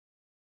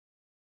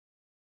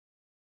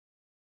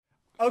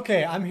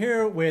Okay, I'm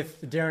here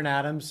with Darren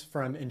Adams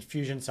from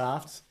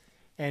Infusionsoft,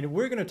 and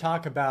we're going to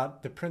talk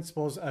about the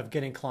principles of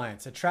getting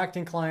clients,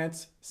 attracting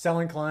clients,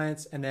 selling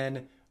clients, and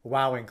then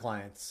wowing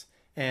clients,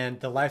 and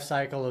the life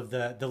cycle of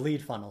the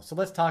lead funnel. So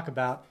let's talk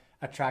about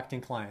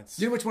attracting clients.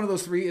 Do you know which one of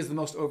those three is the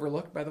most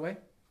overlooked, by the way?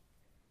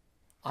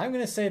 I'm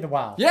going to say the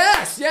wow.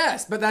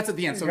 Yes, but that's at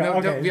the end. So no,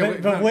 okay,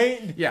 don't, but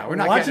wait. Yeah, we're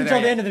not watch getting until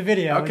there the yet. end of the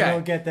video, Okay. and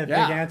you'll get the big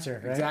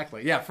answer. Right?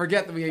 Exactly. Yeah,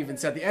 forget that we even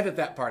said the edit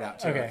that part out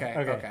too.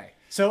 Okay.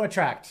 So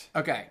attract.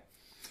 Okay.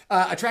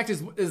 Attract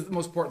is the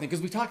most important thing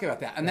because we talk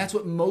about that. And that's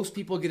what most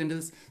people get into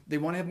this. They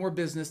want to have more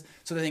business.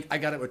 So they think, I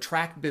got to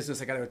attract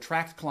business. I got to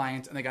attract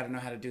clients and I got to know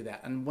how to do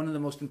that. And one of the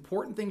most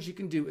important things you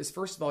can do is,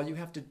 first of all, you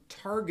have to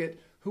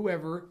target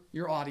whoever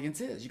your audience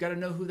is. You got to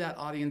know who that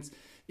audience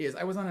is.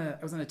 I was on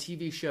a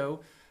TV show.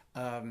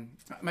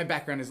 My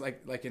background is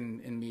like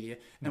in media.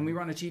 And we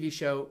were on a TV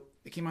show.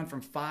 It came on from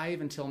 5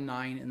 until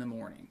 9 in the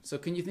morning. So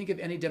can you think of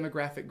any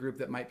demographic group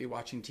that might be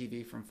watching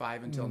TV from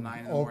 5 until 9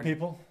 in the morning? Old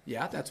people?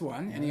 Yeah, that's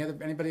one.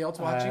 Anybody else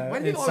watching? Why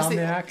do people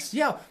Insomniacs? say,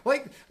 yeah,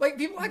 like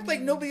people act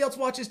like nobody else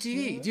watches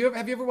TV.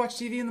 Have you ever watched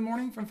TV in the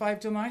morning from 5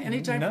 till 9?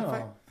 Anytime from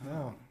 5?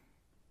 No.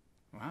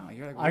 Wow,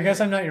 you're like, I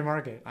guess I'm not your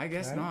market. I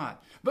guess right?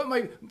 not. But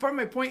part of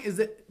my point is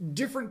that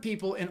different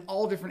people in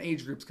all different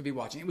age groups could be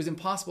watching. It was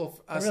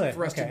impossible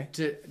for us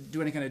to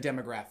do any kind of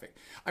demographic.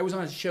 I was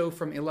on a show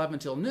from 11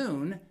 till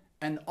noon,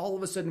 and all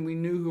of a sudden we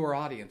knew who our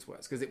audience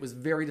was because it was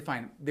very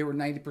defined. They were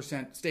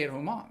 90%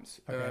 stay-at-home moms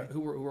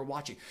who were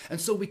watching. And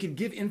so we could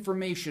give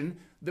information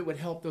that would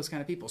help those kind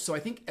of people. So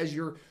I think as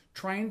you're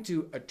trying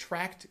to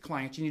attract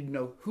clients, you need to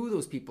know who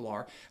those people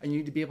are, and you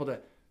need to be able to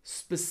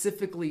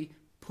specifically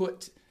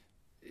put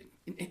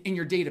in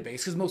your database,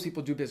 because most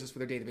people do business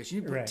with their database, you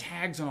need to put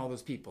tags on all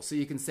those people. So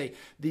you can say,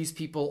 these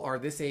people are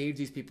this age,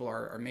 these people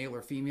are male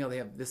or female, they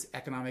have this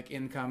economic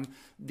income,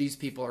 these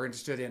people are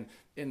interested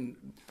in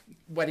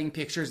wedding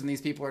pictures, and these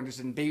people are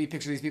interested in baby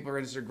pictures, these people are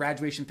interested in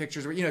graduation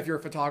pictures, or if you're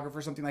a photographer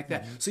or something like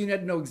that. Mm-hmm. So you need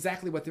to know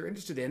exactly what they're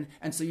interested in,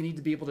 and so you need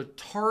to be able to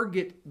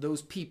target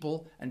those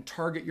people and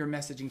target your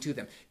messaging to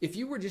them. If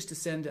you were just to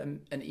send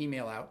an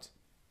email out,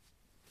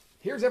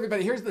 here's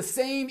everybody, here's the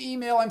same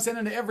email I'm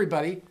sending to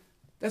everybody,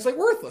 that's like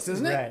worthless,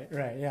 isn't it?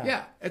 Right, yeah.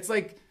 Yeah, it's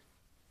like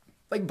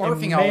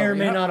barfing out. May or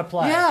may not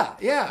apply.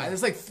 Yeah.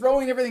 It's like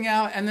throwing everything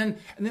out, and then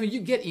you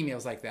get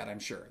emails like that, I'm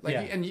sure.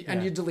 And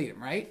you delete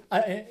them, right?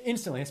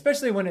 Instantly,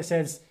 especially when it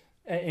says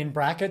in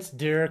brackets,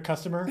 "Dear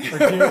customer"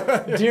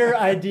 or "Dear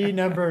ID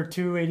number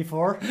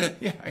 284."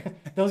 Yeah,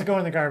 those go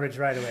in the garbage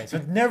right away.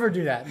 So never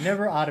do that.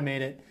 Never automate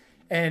it.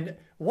 And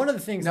one of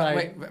the things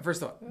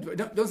first of all,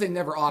 don't say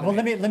never automate. Well,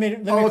 let me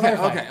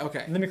clarify.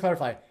 Okay. Let me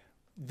clarify.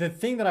 The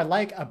thing that I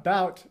like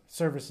about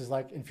services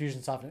like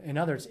Infusionsoft and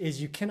others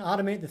is you can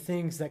automate the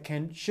things that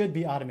should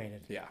be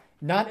automated. Yeah.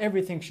 Not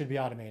everything should be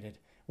automated.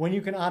 When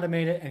you can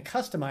automate it and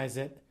customize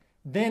it,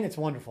 then it's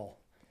wonderful.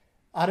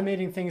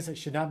 Automating things that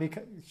should not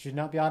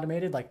be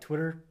automated, like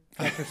Twitter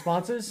direct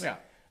responses,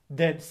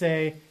 that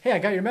say, "Hey, I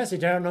got your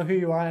message. I don't know who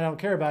you are. I don't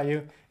care about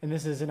you, and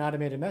this is an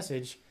automated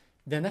message."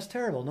 Then that's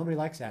terrible. Nobody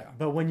likes that. Yeah.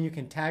 But when you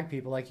can tag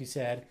people, like you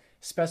said,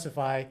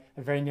 specify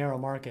a very narrow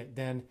market,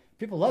 then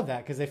people love that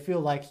because they feel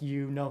like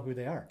you know who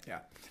they are. Yeah.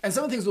 And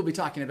some of the things we'll be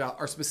talking about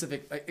are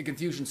specific. Like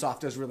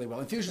Infusionsoft does really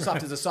well.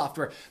 Infusionsoft is a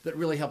software that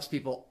really helps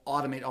people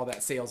automate all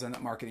that sales and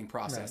that marketing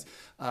process.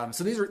 Right.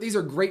 So these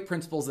are great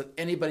principles that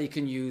anybody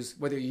can use,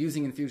 whether you're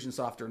using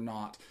Infusionsoft or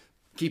not.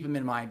 Keep them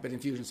in mind, but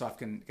Infusionsoft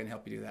can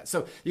help you do that.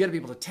 So you got to be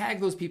able to tag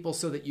those people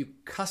so that you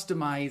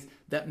customize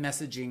that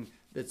messaging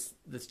that's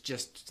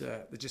just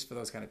for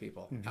those kind of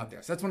people out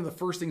there. So that's one of the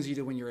first things you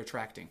do when you're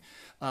attracting.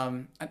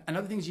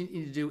 Another thing you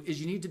need to do is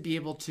you need to be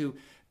able to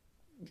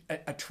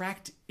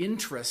attract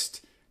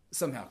interest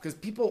somehow, because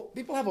people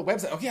have a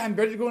website. Okay, I'm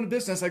ready to go into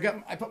business. I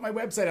put my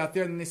website out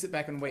there, and then they sit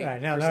back and wait.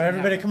 Right, now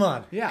everybody, come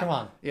on.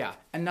 Yeah,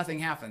 and nothing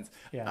happens.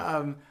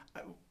 Yeah.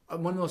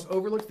 One of the most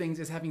overlooked things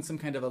is having some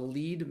kind of a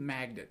lead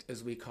magnet,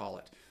 as we call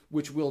it,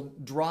 which will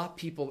draw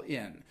people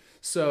in.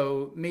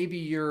 So maybe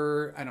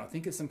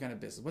think it's some kind of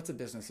business. What's a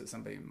business that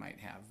somebody might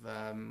have?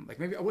 Like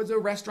maybe, was it a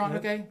restaurant,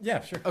 okay?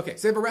 Yeah, sure. Okay,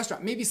 so you have a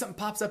restaurant. Maybe something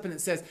pops up and it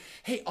says,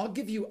 "Hey, I'll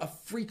give you a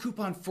free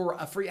coupon for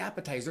a free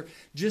appetizer.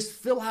 Just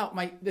fill out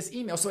this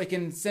email so I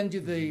can send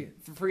you the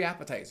free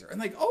appetizer." And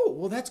like, oh,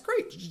 well, that's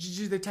great.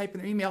 They type in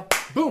their email.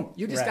 Boom,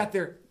 you just got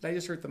their, did I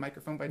just hurt the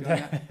microphone by doing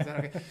that? Is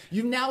that okay?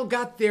 You've now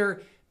got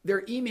their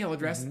email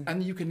address,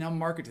 and you can now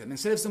market to them.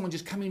 Instead of someone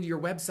just coming to your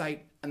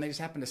website and they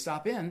just happen to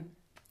stop in.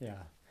 Yeah.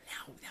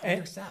 Now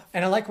their stuff.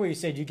 And I like what you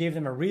said. You gave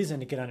them a reason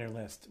to get on your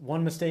list.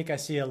 One mistake I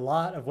see a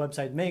lot of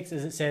websites makes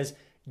is it says,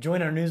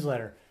 "Join our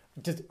newsletter,"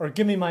 or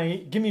give me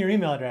your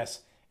email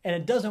address. And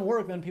it doesn't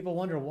work. Then people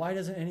wonder, why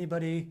doesn't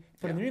anybody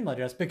put in their email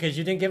address? Because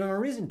you didn't give them a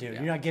reason to. Yeah.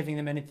 You're not giving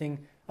them anything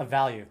of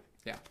value.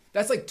 Yeah.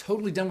 That's like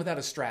totally done without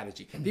a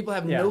strategy. People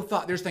have no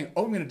thought. They're just thinking,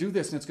 "Oh, I'm going to do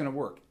this and it's going to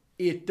work."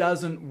 It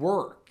doesn't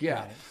work.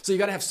 Yeah. Right. So you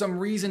got to have some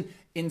reason,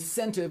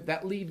 incentive,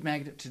 that lead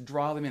magnet to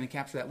draw them in and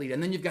capture that lead.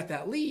 And then you've got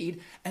that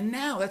lead, and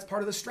now that's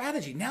part of the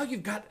strategy. Now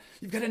you've got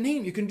a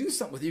name. You can do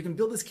something with it. You can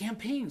build this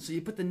campaign. So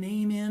you put the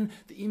name in,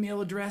 the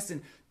email address,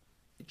 and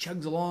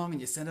chugs along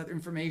and you send out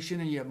information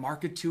and you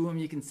market to them.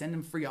 You can send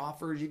them free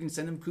offers. You can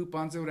send them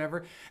coupons or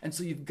whatever. And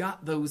so you've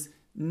got those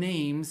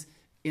names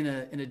in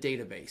a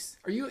database.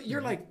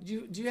 You're like,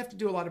 do you have to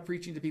do a lot of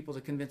preaching to people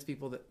to convince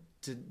people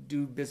to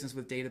do business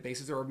with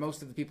databases, or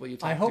most of the people you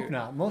talk to? I hope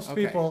not. Most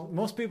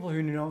people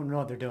who know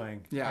what they're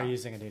doing are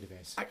using a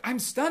database. I'm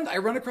stunned. I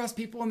run across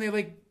people and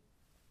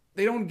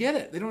they don't get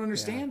it. They don't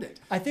understand it.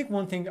 I think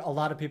one thing a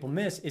lot of people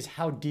miss is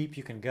how deep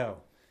you can go.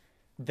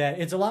 That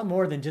it's a lot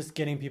more than just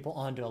getting people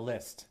onto a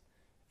list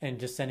and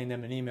just sending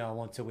them an email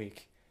once a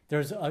week.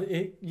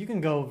 You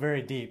can go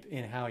very deep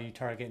in how you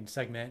target and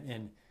segment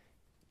and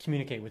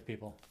communicate with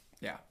people.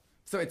 Yeah.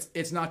 So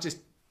it's not just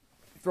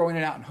throwing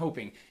it out and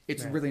hoping.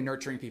 It's really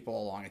nurturing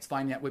people along. It's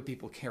finding out what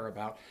people care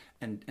about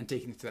and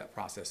taking them through that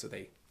process so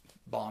they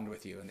bond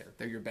with you and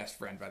they're your best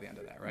friend by the end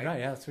of that, right? Right,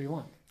 yeah, that's what you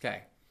want.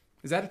 Okay.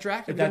 Is that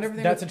Attract?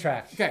 That's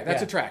Attract. Okay,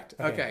 that's Attract.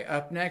 Okay,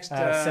 up next,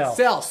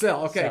 Sell.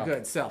 Okay,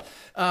 good, Sell.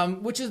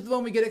 Which is the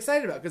one we get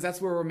excited about because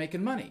that's where we're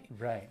making money.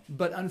 Right.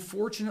 But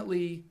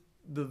unfortunately,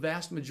 the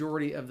vast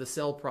majority of the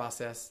sell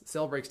process,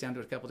 sell breaks down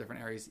to a couple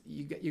different areas.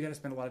 You got to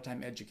spend a lot of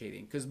time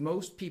educating because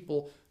most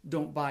people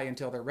don't buy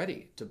until they're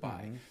ready to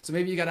buy. Mm-hmm. So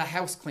maybe you got a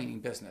house cleaning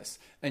business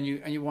and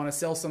you want to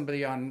sell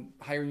somebody on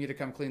hiring you to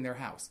come clean their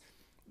house.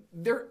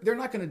 They're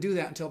not going to do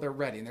that until they're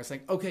ready. And they're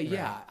saying, okay,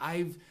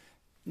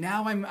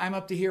 now I'm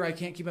up to here. I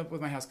can't keep up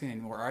with my house cleaning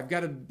anymore. Or I've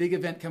got a big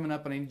event coming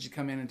up and I need you to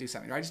come in and do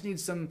something. Or I just need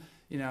some,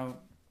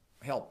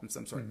 help of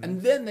some sort. Mm-hmm.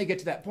 And then they get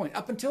to that point.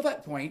 Up until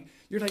that point,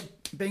 you're like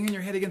banging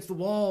your head against the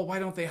wall. Why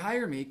don't they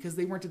hire me? Because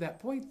they weren't to that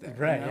point there.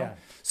 Right, yeah.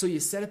 So you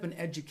set up an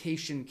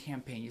education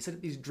campaign. You set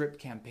up these drip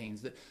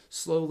campaigns that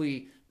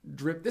slowly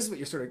drip. This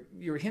is what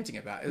you're hinting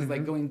about, is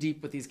like going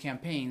deep with these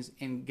campaigns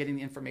and getting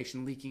the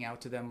information leaking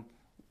out to them.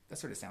 That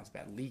sort of sounds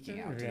bad.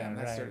 Leaking out to them.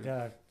 That's sort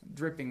of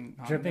dripping.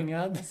 Dripping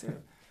out?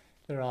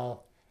 They're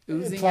all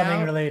oozing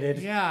plumbing out. Related.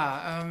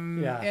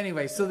 Yeah.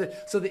 Anyway, so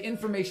the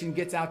information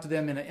gets out to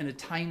them in a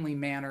timely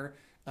manner,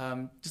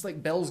 just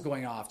like bells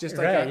going off. Just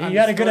like you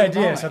got a good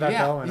idea, so that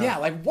bell went off. Yeah,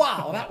 like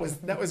wow,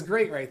 that was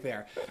great right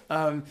there.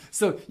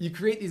 So you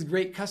create these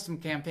great custom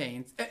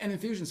campaigns, and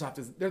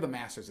Infusionsoft they're the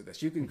masters of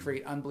this. You can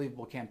create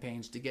unbelievable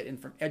campaigns to get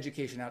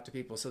education out to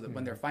people, so that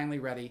when they're finally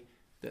ready,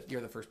 that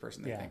you're the first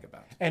person they think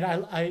about.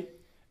 And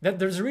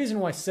there's a reason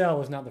why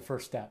sell is not the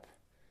first step.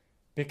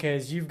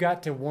 Because you've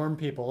got to warm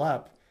people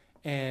up.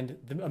 And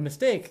a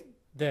mistake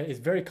that is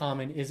very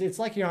common is it's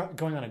like you're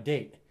going on a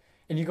date.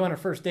 And you go on a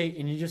first date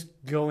and you just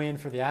go in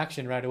for the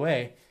action right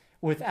away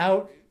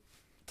without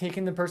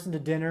taking the person to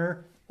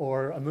dinner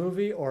or a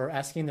movie or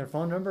asking their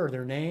phone number or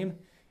their name.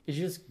 You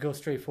just go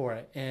straight for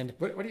it. And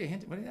what are you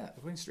hinting? What is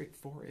that? Going straight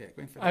for it.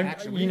 Going for the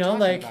action.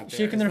 Like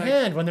shaking their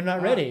hand when they're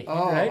not ready.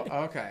 Oh, right?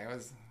 Okay. I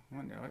was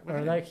wondering.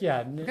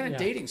 What kind of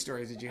dating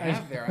stories did you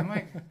have there? I'm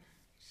like...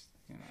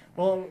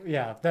 Well,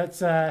 yeah,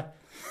 that's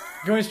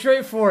going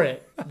straight for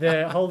it.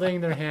 They're holding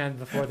their hand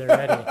before they're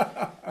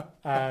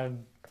ready.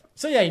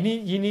 So yeah,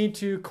 you need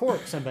to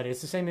court somebody.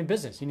 It's the same in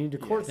business. You need to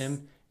court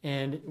them,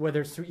 and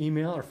whether it's through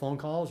email or phone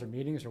calls or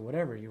meetings or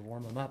whatever, you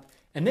warm them up,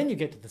 and then you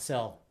get to the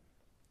sell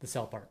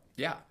part.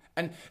 Yeah,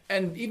 and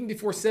even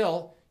before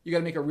sell, you got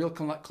to make a real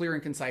clear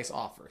and concise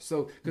offer.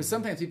 So because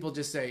sometimes people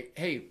just say,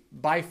 "Hey,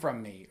 buy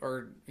from me,"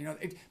 or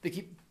they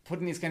keep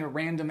putting these kind of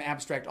random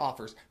abstract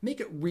offers. Make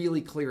it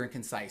really clear and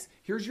concise.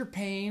 Here's your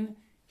pain.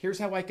 Here's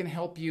how I can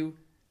help you.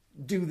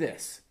 Do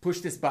this. Push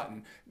this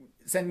button.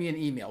 Send me an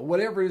email.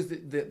 Whatever it is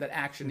that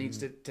action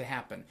needs to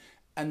happen.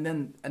 And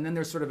then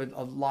there's sort of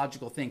a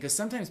logical thing. Because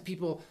sometimes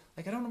people,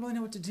 I don't really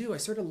know what to do. I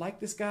sort of like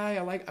this guy.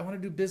 I want to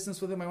do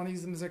business with him. I want to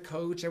use him as a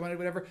coach. I want to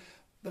whatever.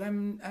 But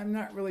I'm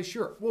not really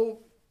sure.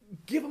 Well,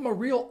 give them a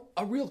real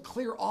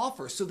clear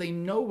offer so they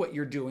know what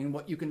you're doing,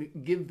 what you can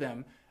give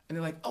them. And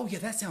they're like, oh, yeah,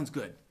 that sounds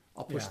good.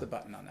 I'll push the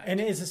button on that.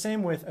 And it's the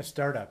same with a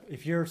startup.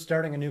 If you're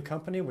starting a new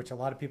company, which a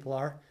lot of people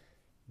are,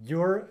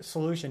 your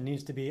solution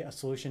needs to be a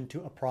solution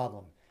to a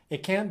problem.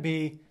 It can't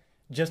be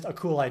just a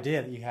cool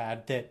idea that you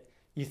had that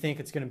you think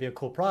it's going to be a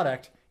cool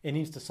product. It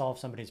needs to solve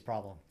somebody's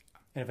problem.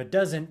 And if it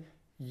doesn't,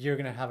 you're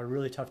going to have a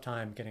really tough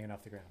time getting it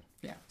off the ground.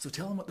 Yeah. So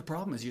tell them what the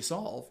problem is you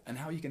solve and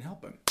how you can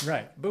help them.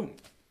 Right. Boom.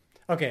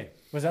 Okay.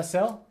 Was that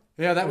sell?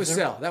 Yeah, that was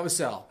sell. That was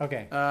sell.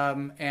 Okay.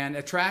 And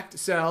attract,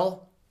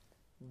 sell.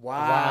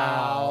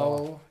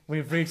 Wow.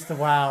 We've reached the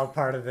wow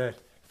part of the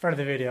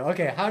video.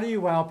 Okay, how do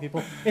you wow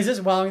people? Is this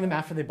wowing them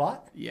after they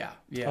bought? Yeah.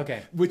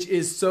 Okay. Which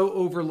is so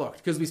overlooked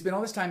because we spend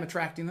all this time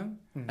attracting them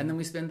and then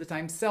we spend the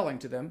time selling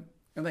to them.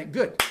 And like,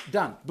 good,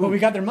 done. Boom. Well, we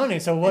got their money,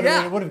 so what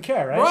do we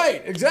care, right?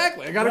 Right,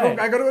 exactly. I got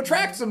to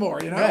attract some more,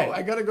 Right.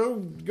 I got to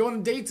go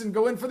on dates and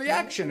go in for the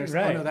action.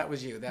 Right. Oh no, that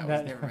was you. That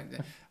was never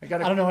mind. I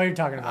don't know what you're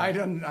talking about. I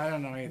don't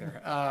know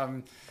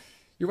either.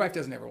 Your wife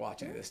doesn't ever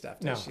watch any of this stuff,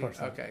 does she? No, of course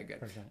not. Okay,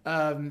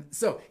 good.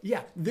 So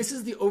yeah, this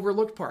is the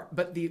overlooked part,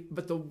 but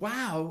the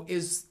wow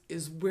is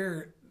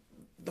where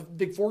the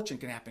big fortune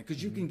can happen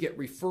because you can get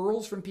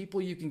referrals from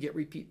people, you can get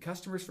repeat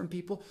customers from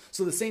people,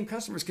 so the same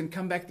customers can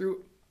come back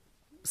through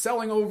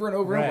selling over and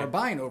over and over,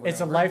 buying over.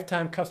 It's and over. A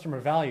lifetime customer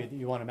value that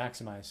you want to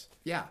maximize.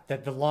 Yeah.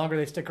 That the longer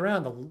they stick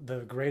around, the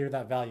greater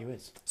that value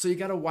is. So you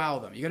got to wow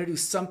them. You got to do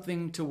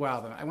something to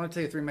wow them. I want to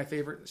tell you 3 of my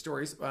favorite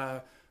stories.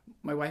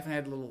 My wife and I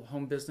had a little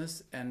home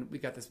business, and we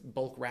got this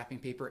bulk wrapping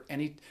paper.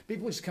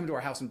 People would just come to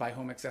our house and buy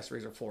home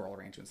accessories or floral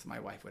arrangements that my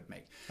wife would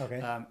make.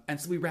 Okay. And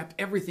so we wrapped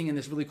everything in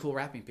this really cool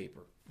wrapping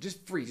paper,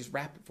 just free, just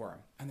wrap it for them.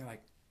 And they're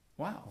like,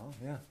 wow. Oh,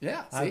 yeah.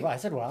 Yeah. I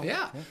said wow.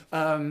 Yeah.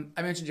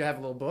 I mentioned you have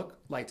a little book,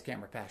 Lights,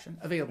 Camera, Passion,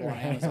 available on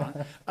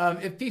Amazon.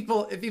 If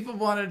people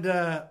wanted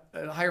to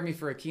hire me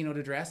for a keynote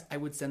address, I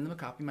would send them a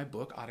copy of my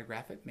book,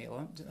 autograph it, mail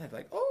them. I'd be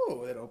like,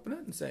 oh, they'd open it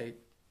and say,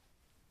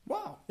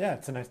 wow. Yeah,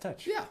 it's a nice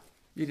touch. Yeah.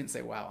 You didn't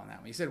say wow on that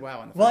one. You said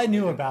wow on the first Well, I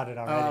knew about it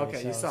already. Oh,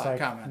 okay. So you saw it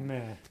coming.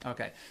 Meh.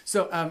 Okay.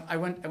 So I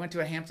went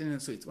to a Hampton Inn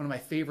 & Suites. One of my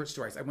favorite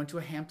stories. I went to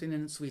a Hampton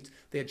Inn & Suites.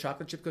 They had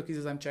chocolate chip cookies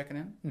as I'm checking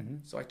in. Mm-hmm.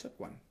 So I took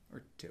one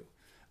or two.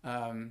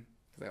 Because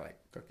I like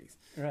cookies.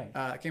 Right.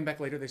 I came back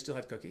later. They still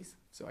had cookies.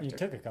 So I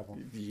took a couple.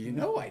 You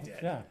know I did.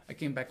 Yeah. I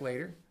came back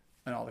later,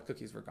 and all the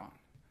cookies were gone.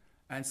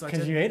 And so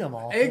because you ate them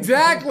all.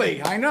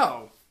 Exactly. I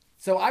know.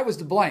 So I was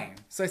to blame.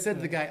 So I said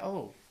to the guy,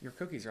 "Oh, your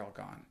cookies are all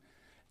gone."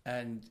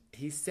 And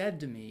he said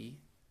to me,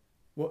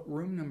 "What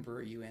room number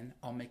are you in?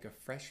 I'll make a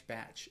fresh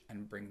batch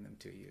and bring them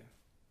to you."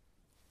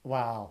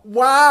 Wow.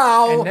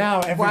 And now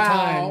every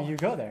time you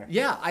go there.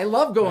 Yeah, I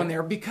love going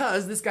there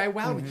because this guy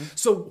wowed me.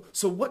 So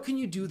what can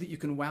you do that you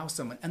can wow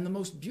someone? And the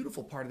most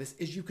beautiful part of this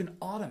is you can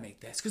automate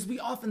this. Because we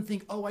often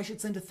think, oh, I should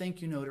send a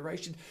thank you note, or I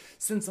should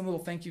send some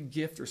little thank you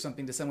gift or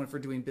something to someone for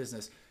doing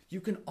business. You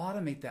can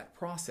automate that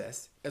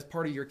process as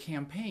part of your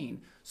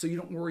campaign, so you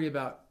don't worry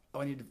about,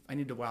 oh, I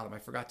need to wow them. I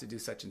forgot to do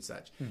such and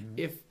such.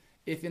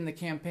 If in the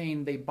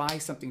campaign they buy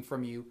something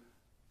from you,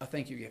 a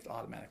thank you gift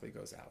automatically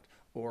goes out,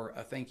 or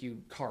a thank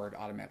you card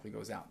automatically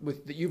goes out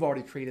that you've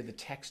already created the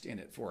text in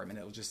it for them, and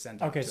it'll just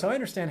send. Okay, so I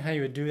understand how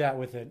you would do that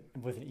with an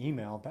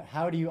email, but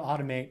how do you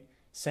automate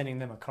sending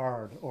them a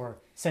card or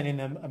sending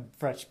them a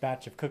fresh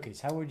batch of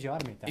cookies? How would you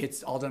automate that?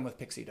 It's all done with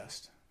pixie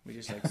dust. We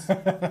just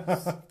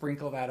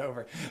sprinkle that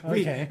over.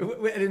 Okay. At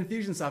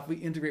Infusionsoft, we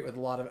integrate with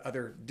a lot of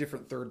other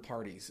different third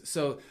parties.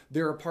 So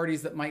there are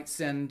parties that might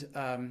send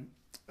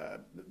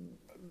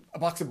a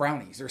box of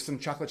brownies or some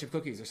chocolate chip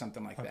cookies or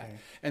something like that.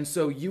 And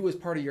so you, as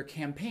part of your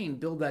campaign,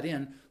 build that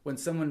in when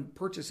someone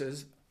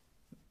purchases.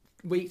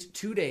 Wait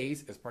 2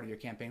 days as part of your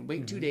campaign.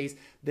 Wait 2 days,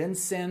 then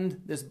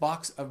send this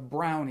box of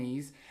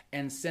brownies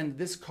and send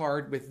this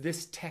card with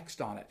this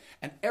text on it.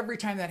 And every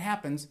time that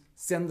happens,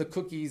 send the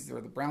cookies or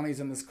the brownies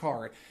in this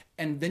card.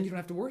 And then you don't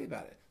have to worry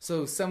about it.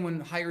 So someone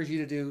hires you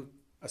to do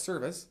a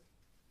service.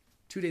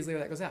 2 days later,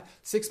 that goes out.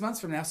 6 months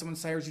from now, someone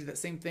hires you to do that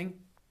same thing.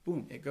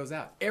 Boom, it goes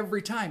out.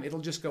 Every time it'll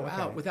just go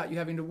out without you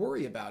having to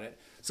worry about it,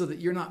 so that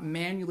you're not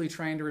manually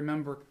trying to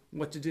remember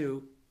what to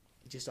do.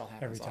 It just all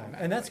happens every time.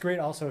 And that's great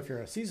also if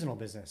you're a seasonal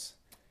business.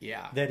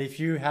 Yeah. That if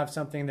you have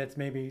something that's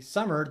maybe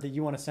summer that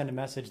you want to send a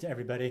message to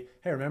everybody,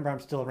 hey, remember I'm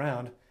still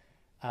around.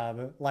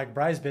 Like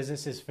Bry's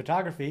business is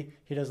photography.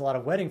 He does a lot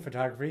of wedding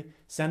photography.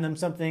 Send them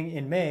something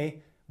in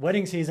May.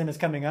 Wedding season is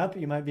coming up.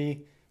 You might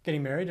be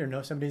getting married or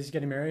know somebody's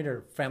getting married,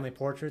 or family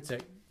portraits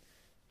at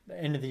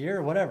the end of the year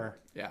or whatever.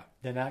 Yeah.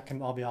 Then that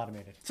can all be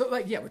automated. So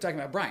we're talking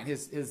about Brian,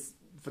 his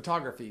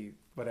photography,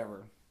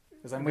 whatever.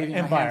 Because I'm waving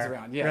my hands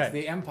around. Yes, right.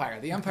 The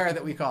empire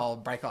that we call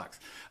Bry Cox.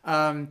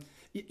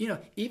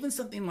 Even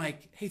something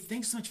like, hey,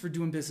 thanks so much for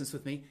doing business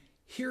with me.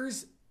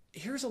 Here's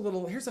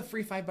a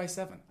free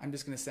 5x7 I'm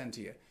just going to send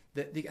to you.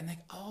 And they,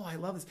 oh, I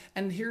love this.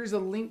 And here's a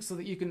link so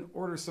that you can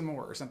order some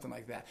more or something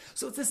like that.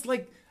 So it's just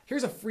like,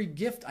 here's a free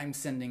gift I'm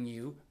sending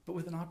you, but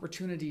with an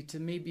opportunity to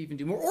maybe even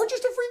do more, or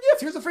just a free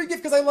gift. Here's a free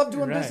gift because I love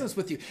doing business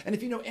with you. And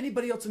if you know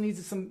anybody else who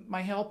needs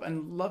my help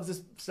and loves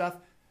this stuff,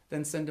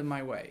 then send them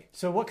my way.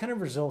 So what kind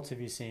of results have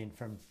you seen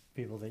from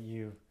people that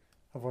you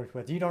have worked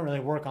with? You don't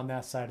really work on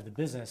that side of the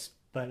business,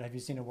 but have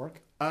you seen it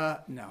work?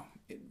 No.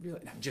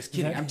 I'm just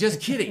kidding. I'm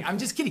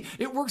just kidding.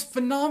 It works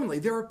phenomenally.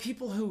 There are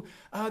people who,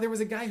 there was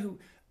a guy who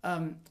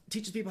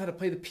teaches people how to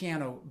play the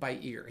piano by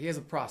ear. He has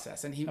a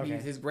process, and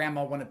his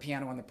grandma won a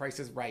piano on The Price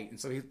is Right, and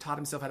so he taught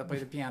himself how to play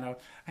the piano.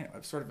 I know,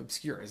 it's sort of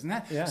obscure, isn't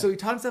that? Yeah. So he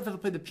taught himself how to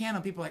play the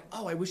piano. People are like,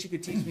 oh, I wish you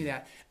could teach me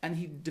that. And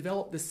he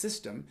developed this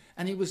system,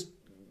 and he was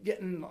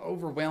getting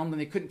overwhelmed,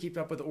 and they couldn't keep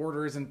up with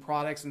orders and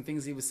products and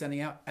things he was sending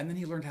out. And then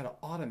he learned how to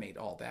automate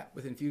all that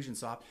with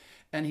Infusionsoft.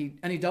 And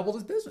he doubled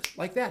his business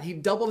like that. He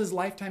doubled his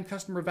lifetime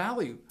customer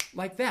value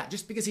like that,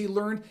 just because he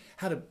learned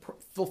how to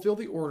fulfill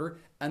the order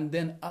and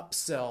then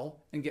upsell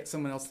and get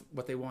someone else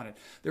what they wanted.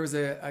 There was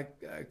a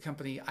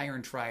company,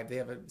 Iron Tribe. They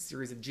have a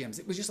series of gyms.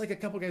 It was just like a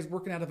couple guys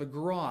working out of a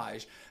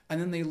garage,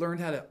 and then they learned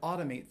how to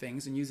automate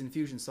things and use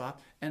Infusionsoft,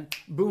 and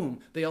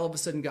boom, they all of a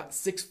sudden got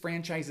 6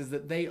 franchises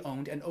that they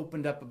owned and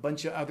opened up a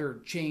bunch of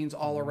other chains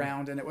all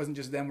around, and it wasn't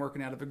just them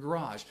working out of a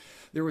garage.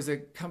 There was a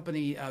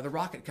company, the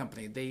Rocket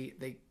Company.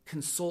 They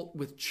consult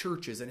with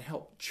churches and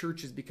help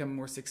churches become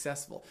more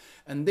successful.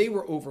 And they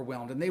were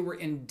overwhelmed, and they were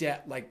in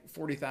debt like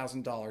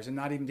 $40,000 and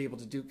not even able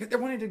to do, they're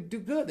wanting to do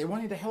good. They're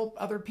wanting to help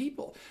other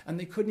people, and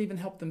they couldn't even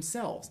help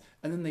themselves.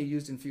 And then they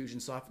used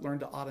Infusionsoft,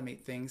 learned to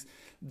automate things.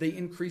 They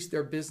increased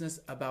their business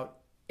about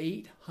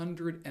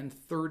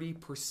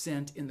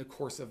 830% in the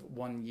course of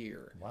 1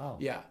 year. Wow.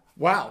 Yeah.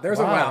 Wow. There's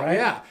a wow. Right?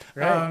 Yeah.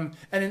 Right.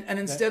 And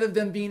instead of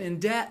them being in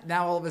debt,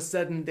 now all of a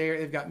sudden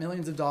they've got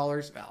millions of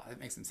dollars. Well, it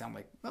makes them sound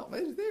like, well,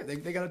 they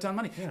got a ton of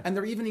money. Yeah. And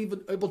they're even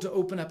able to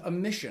open up a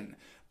mission.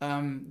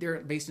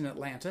 They're based in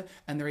Atlanta,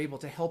 and they're able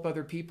to help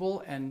other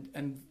people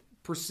and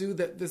pursue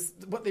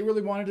what they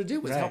really wanted to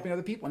do was helping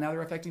other people. And now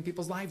they're affecting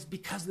people's lives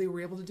because they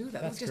were able to do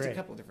that. That's just great. A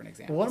couple of different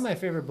examples. Well, one of my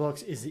favorite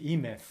books is The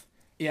E-Myth.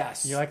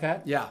 Yes. You like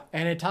that? Yeah.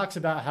 And it talks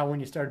about how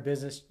when you start a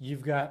business,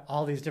 you've got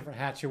all these different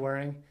hats you're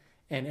wearing.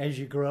 And as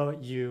you grow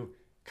it, you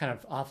kind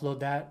of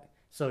offload that.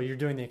 So you're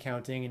doing the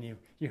accounting and you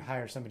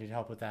hire somebody to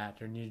help with that.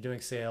 Or you're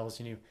doing sales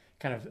and you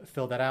kind of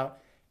fill that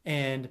out.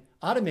 And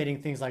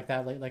automating things like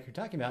that, like you're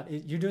talking about,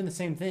 you're doing the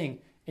same thing.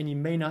 And you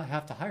may not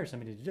have to hire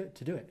somebody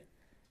to do it.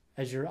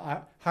 As you're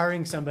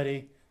hiring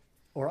somebody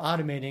or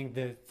automating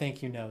the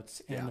thank you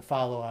notes and the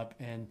follow-up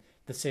and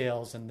the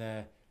sales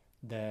and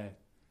the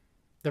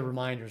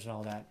reminders and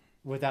all that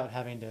without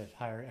having to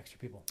hire extra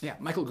people. Yeah,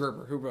 Michael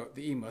Gerber, who wrote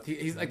the E-Myth,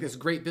 he's like this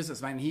great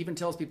businessman. He even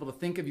tells people to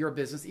think of your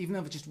business, even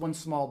if it's just one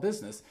small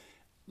business,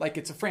 like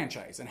it's a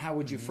franchise. And how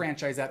would you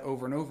franchise that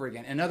over and over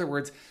again? In other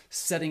words,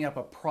 setting up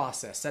a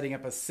process, setting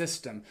up a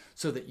system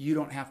so that you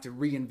don't have to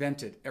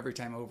reinvent it every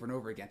time over and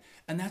over again.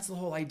 And that's the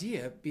whole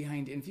idea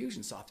behind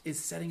Infusionsoft, is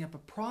setting up a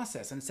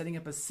process and setting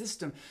up a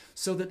system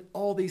so that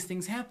all these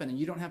things happen. And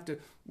you don't have to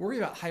worry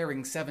about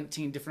hiring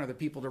 17 different other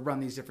people to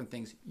run these different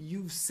things.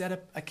 You've set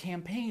up a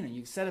campaign and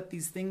you've set up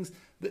these things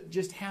that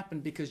just happen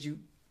because you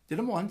did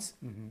them once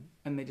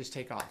and they just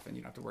take off and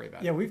you don't have to worry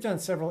about it. Yeah, we've done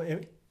several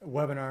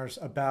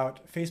webinars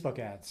about Facebook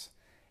ads.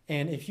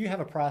 And if you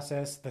have a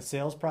process, the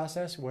sales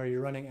process, where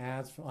you're running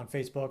ads on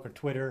Facebook or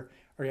Twitter,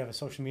 or you have a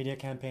social media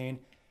campaign,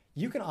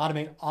 you can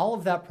automate all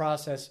of that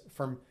process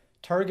from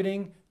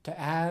targeting to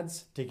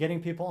ads, to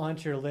getting people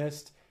onto your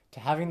list,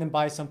 to having them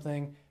buy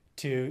something,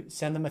 to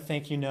send them a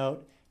thank you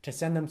note, to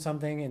send them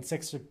something in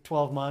 6 to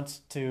 12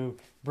 months, to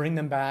bring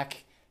them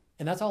back.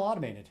 And that's all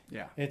automated.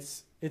 Yeah.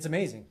 It's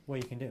amazing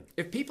what you can do.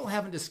 If people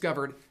haven't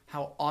discovered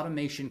how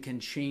automation can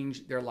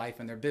change their life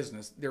and their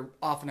business,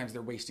 oftentimes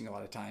they're wasting a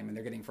lot of time and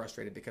they're getting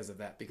frustrated because of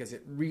that, because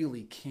it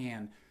really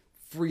can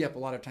free up a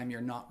lot of time. You're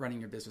not running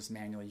your business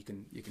manually.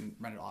 You can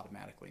run it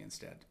automatically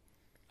instead.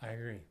 I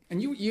agree. And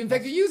you in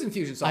fact, you use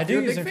Infusionsoft. I do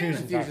You're use a big fan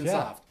of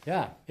Infusionsoft.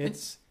 Yeah.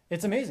 It's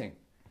amazing.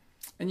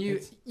 And you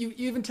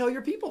even tell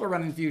your people to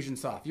run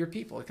Infusionsoft. Your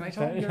people. Can I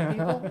tell them your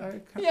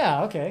people?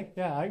 Yeah, okay.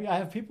 Yeah, I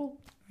have people.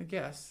 I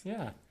guess.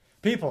 Yeah.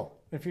 People,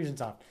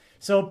 Infusionsoft.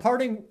 So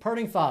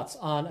parting thoughts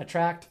on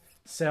attract,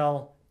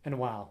 sell, and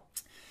wow.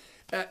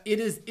 It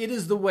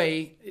is the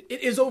way.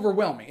 It is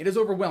overwhelming. It is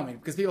overwhelming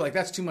because people are like,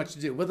 that's too much to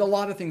do. But a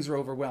lot of things are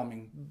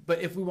overwhelming. But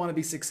if we want to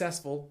be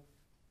successful,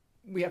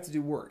 we have to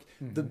do work.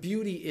 The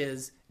beauty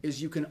is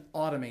you can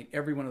automate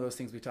every one of those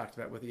things we talked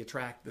about with the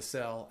attract, the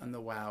sell, and the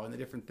wow, and the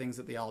different things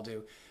that they all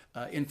do.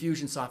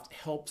 Infusionsoft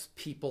helps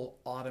people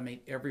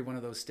automate every one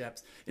of those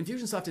steps.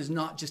 Infusionsoft is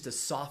not just a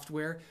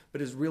software,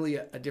 but is really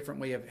a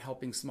different way of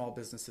helping small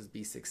businesses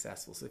be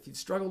successful. So if you've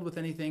struggled with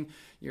anything,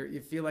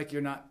 you feel like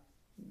you're not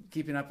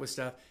keeping up with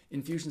stuff,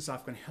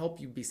 Infusionsoft can help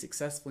you be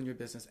successful in your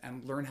business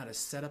and learn how to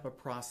set up a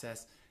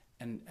process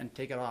and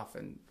take it off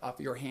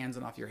your hands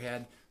and off your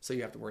head, so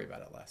you have to worry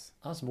about it less.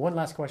 Awesome. One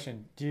last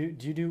question. Do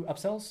you do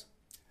upsells?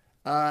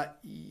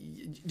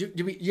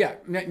 Do we? Yeah,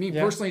 me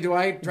personally, do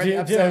I try to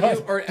upsell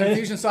you, or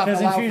Infusionsoft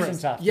allow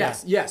for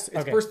us? Yes,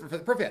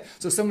 it's perfect.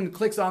 So someone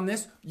clicks on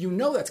this,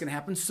 that's going to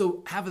happen.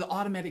 So have the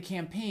automatic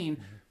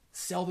campaign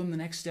sell them the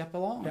next step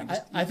along.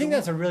 Yeah, I think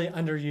that's a really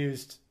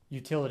underused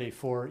utility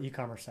for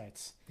e-commerce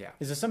sites. Yeah,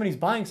 is if somebody's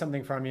buying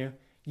something from you,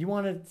 you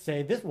want to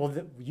say this. Well,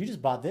 you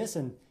just bought this,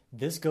 and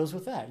this goes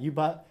with that. You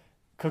bought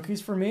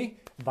cookies for me.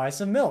 Buy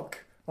some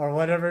milk or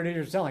whatever it is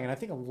you're selling. And I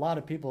think a lot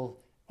of people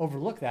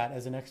overlook that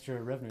as an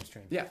extra revenue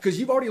stream. Yeah, because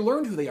you've already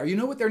learned who they are. You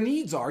know what their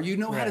needs are. You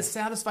know how to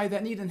satisfy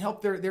that need and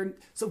help their.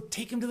 So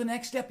take them to the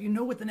next step. You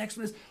know what the next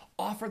one is.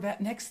 Offer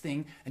that next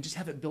thing and just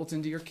have it built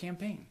into your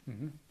campaign.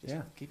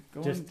 Keep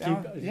going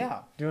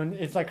down. Doing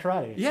it's like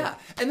karate. Yeah,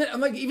 so. And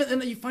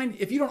then you find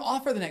if you don't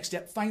offer the next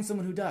step, find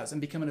someone who does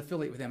and become an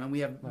affiliate with them. And we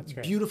have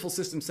beautiful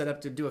systems set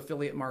up to do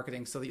affiliate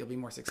marketing so that you'll be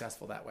more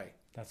successful that way.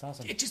 That's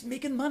awesome. It's just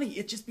making money.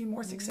 It's just be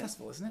more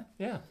successful, isn't it?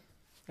 Yeah.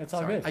 That's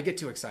all good. I get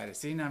too excited.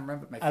 See, now I'm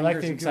remember my fingers I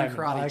like the and doing excitement.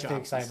 karate I like chops the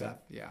excitement. and stuff.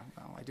 Yeah,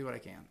 well, I do what I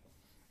can.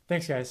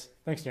 Thanks, guys.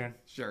 Thanks, Darren.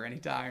 Sure,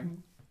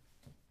 anytime.